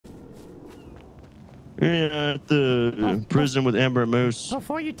Yeah, at the prison with Amber and Moose.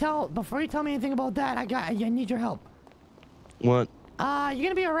 Before you tell me anything about that, I need your help. What? You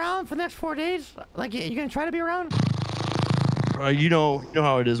gonna be around for the next 4 days? Like, you gonna try to be around? You know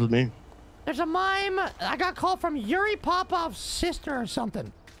how it is with me. There's a mime. I got a call from Yuri Popov's sister or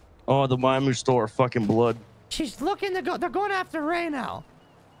something. Oh, the mime who stole our fucking blood. She's looking to go. They're going after Ray now.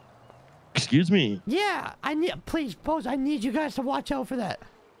 Excuse me? Yeah, please, Bozo, I need you guys to watch out for that.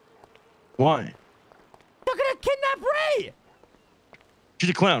 Why? They're gonna kidnap Ray! She's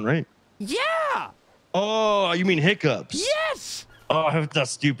a clown, right? Yeah! Oh, you mean Hiccups? Yes! Oh,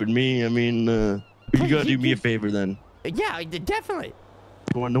 that's stupid. Me, I mean, you gotta do me a favor then. Yeah, definitely.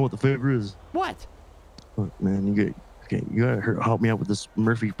 You wanna know what the favor is? What? Look, man, you gotta help me out with this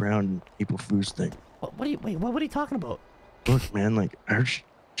Murphy Brown and April Fool's thing. What are you talking about? Look, man, like, I heard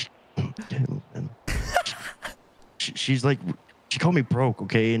damn, man. She's like, she called me broke,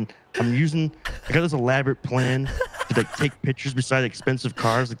 okay? And I got this elaborate plan to like take pictures beside expensive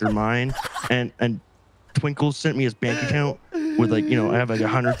cars like they're mine. And Twinkles sent me his bank account with like, I have like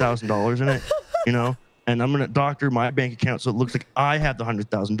 $100,000 in it, and I'm gonna doctor my bank account so it looks like I have the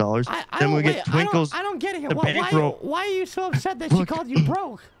 $100,000. Then we get Twinkles. I don't get it here. Why are you so upset that she called you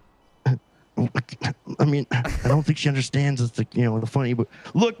broke? I mean, I don't think she understands. It's like, the funny. But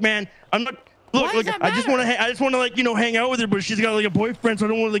look, man, I'm not. Look, I just want to like, hang out with her, but she's got like a boyfriend, so I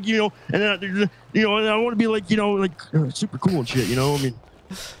don't want to like, and I want to be like, super cool and shit. I mean.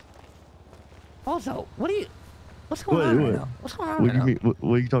 Also, what's going on right now? What's going on right now?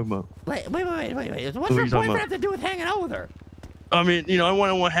 What are you talking about? Wait. What's her boyfriend have to do with hanging out with her? I mean, I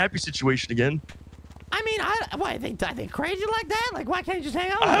want a happy situation again. I mean, I think crazy like that? Like, why can't you just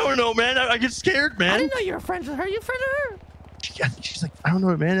hang out with her? I don't know, man. I get scared, man. I didn't know you were friends with her. You friends with her? Yeah, she's like, I don't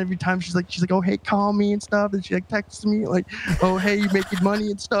know, man. Every time she's like, oh, hey, call me and stuff. And she like texts me like, oh, hey, you making money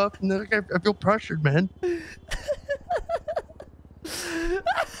and stuff. And then like, I feel pressured, man.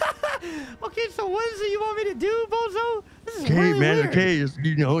 Okay, so what is it you want me to do, Bozo? This is okay, really man. weird. Okay,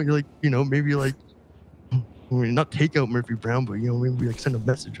 you're like, maybe like, not take out Murphy Brown, but maybe like send a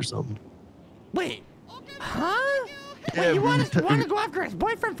message or something. Wait, huh? Yeah, wait, you want to go after his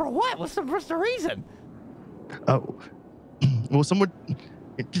boyfriend for what? What's the reason? Well, someone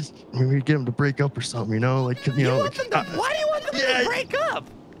just maybe get him to break up or something, like, why do you want them to break up?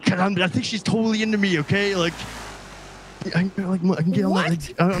 Cause I think she's totally into me. Okay, like. I can get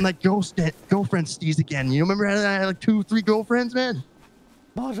on like girlfriend steez again. Remember I had like 2-3 girlfriends, man?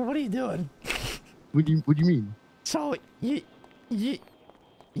 Bozo, what are you doing? What do you mean? So you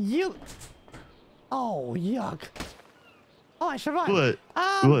oh, yuck. Oh, I survived. What?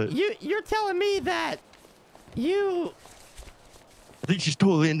 What? You're telling me that you... I think she's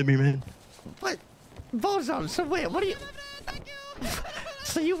totally into me, man. What? Bozo, so wait, what do you...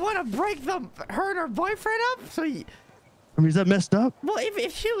 So you want to break her and her boyfriend up? I mean, is that messed up? Well,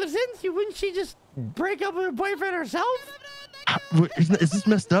 if she was into you, wouldn't she just break up with her boyfriend herself? Is this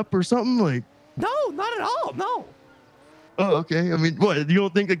messed up or something? Like? No, not at all. No. Oh, okay. I mean, what? You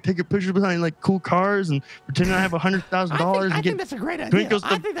don't think like taking pictures behind like cool cars and pretending I have $100,000? I think that's a great idea.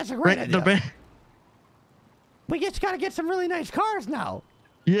 I think that's a great idea. We just gotta get some really nice cars now.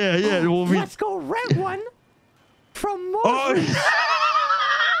 Yeah. Well, let's go rent one from Mond.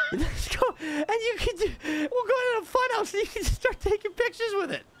 Let's go, and we'll go to the fun house and you can start taking pictures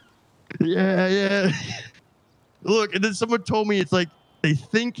with it. Yeah. Look, and then someone told me it's like they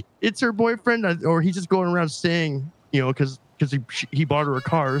think it's her boyfriend, or he's just going around saying, because he bought her a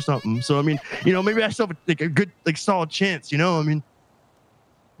car or something. So I mean, maybe I still have like a good, like solid chance. I mean,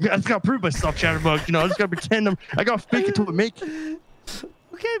 I just gotta prove myself, Chatterbox. I just gotta pretend I gotta fake it till I make it.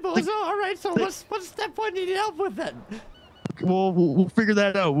 Okay, Bozo. All right. So what's step one you need help with then? Well, we'll figure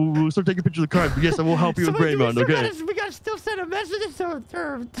that out. We'll start taking pictures of the card. But yes, I will help you with Raymond. Okay. We gotta still send a message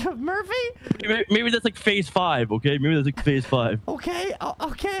to Murphy. Maybe that's like phase 5. Okay. Maybe that's like phase 5. Okay.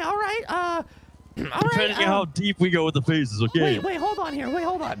 Okay. All right. All right. Depending on how deep we go with the phases. Okay. Wait. Hold on here.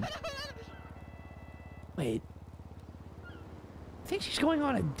 Hold on. Wait. I think she's going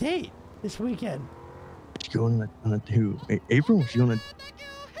on a date this weekend. She's going on a who? April? She's going on.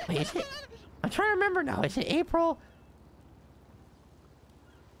 Wait. Is it? I'm trying to remember now. Is it April?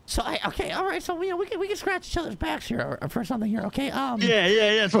 So okay, all right. So we can scratch each other's backs here for something here, okay?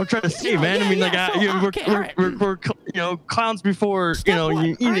 Yeah. That's what I'm trying to see, man. Yeah, I mean, we're clowns before, Step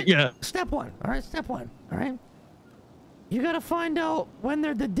one, yeah. Step one, all right. Step one, all right. You gotta find out when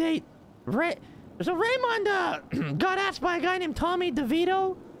they're the date. So Raymond got asked by a guy named Tommy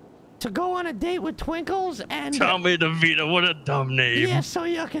DeVito to go on a date with Twinkles and. Tommy DeVito, what a dumb name. Yeah, so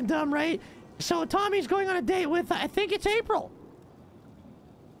yuck and dumb, right? So Tommy's going on a date with I think it's April.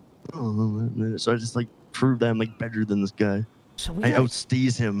 oh, so I just like prove that I'm like better than this guy. So I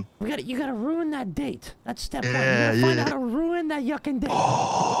outsteez him. You gotta ruin that date. That's step one. Yeah, You gotta find out how to ruin that yucking date.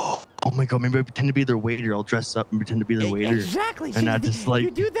 Oh my god, maybe I pretend to be their waiter. I'll dress up and pretend to be their waiter. Exactly. And not just like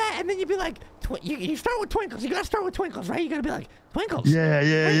you do that, and then you'd be like, you start with Twinkles. You gotta start with Twinkles, right? You gotta be like, Twinkles.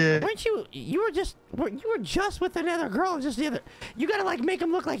 Yeah. Weren't you were just with another girl, just the other. You gotta like make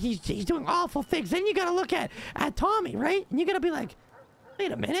him look like he's doing awful things. Then you gotta look at Tommy, right? And you gotta be like,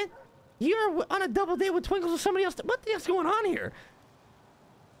 wait a minute, you're on a double date with Twinkles with somebody else. What the hell's going on here?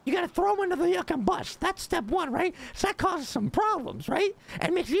 You gotta throw him into the yucking bus. That's step one, right? So that causes some problems, right?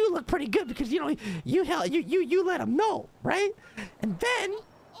 And makes you look pretty good because you let him know, right? And then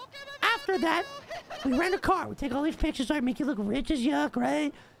after that, we rent a car. We take all these pictures, right? Make you look rich as yuck,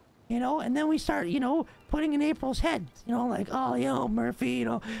 right? And then we start, putting in April's head, like, oh, Murphy,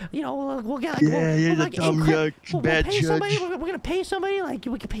 we'll get like, bad pay judge. somebody. We're gonna pay somebody, like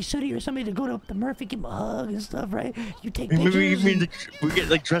we could pay Sooty or somebody to go to the Murphy, give him a hug and stuff, right? You take pictures. Maybe we get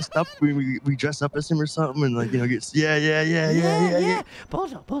like dressed up. We dress up as him or something, and like get yeah.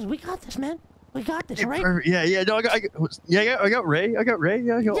 Bozo, we got this, man. We got this, right? Perfect. Yeah. No, I got Ray.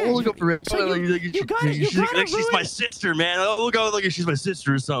 We'll go for Ray. So you got it. She's my sister, man. We'll go like she's my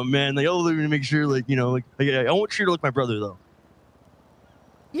sister or something, man. Like, I'll make sure, like, I want you to look my brother though.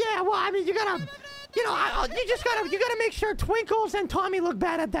 Yeah, well, I mean, you gotta make sure Twinkles and Tommy look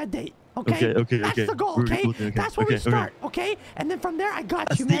bad at that date. Okay. That's the goal. Okay. That's where we start. Okay. And then from there, I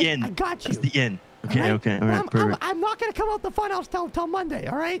got you, man. That's the end. I got you. That's the end. Okay. All right. Perfect. I'm not gonna come out the funhouse till Monday.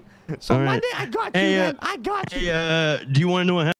 All right. So all right. Monday, I got you, man. I got you. Hey, do you want to know what happened?